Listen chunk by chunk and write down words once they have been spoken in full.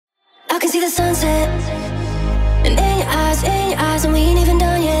can see the sunset, and in your eyes, and we ain't even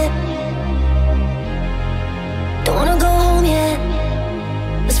done yet. Don't wanna go home yet.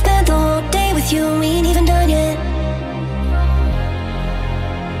 I spent the whole day with you, and we ain't even done yet.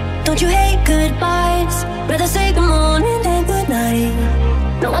 Don't you hate goodbyes? Rather say good morning than good night.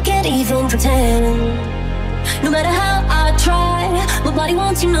 No, I can't even pretend. No matter how I try, my body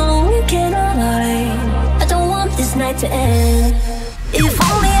wants you, know it cannot lie. I don't want this night to end. If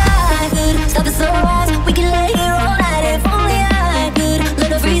only I could stop the sunrise, we could lay here all night. If only I could let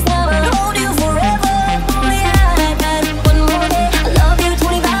the freeze time and hold you forever. If only I had one more day, I love you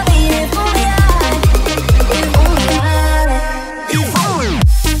 25 days. If only if only if only.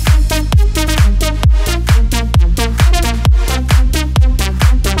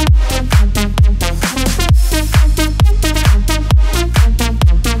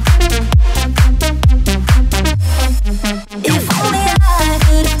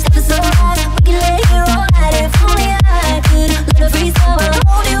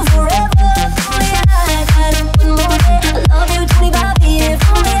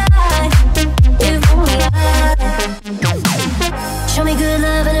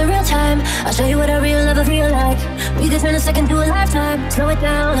 I'll show you what a real lover feel like. We could turn a second to a lifetime. Slow it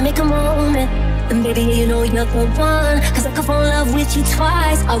down and make a moment. And baby, you know you're the one, cause I could fall in love with you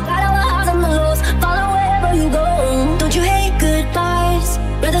twice. I'll ride our highs and the lows, follow wherever you go. Don't you hate goodbyes?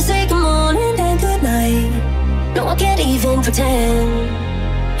 Rather say good morning than good night. No, I can't even pretend.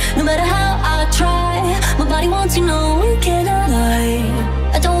 No matter how I try, my body wants you, know it cannot lie.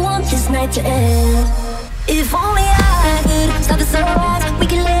 I don't want this night to end. If only I could stop the sunrise, we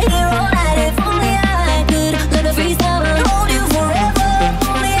could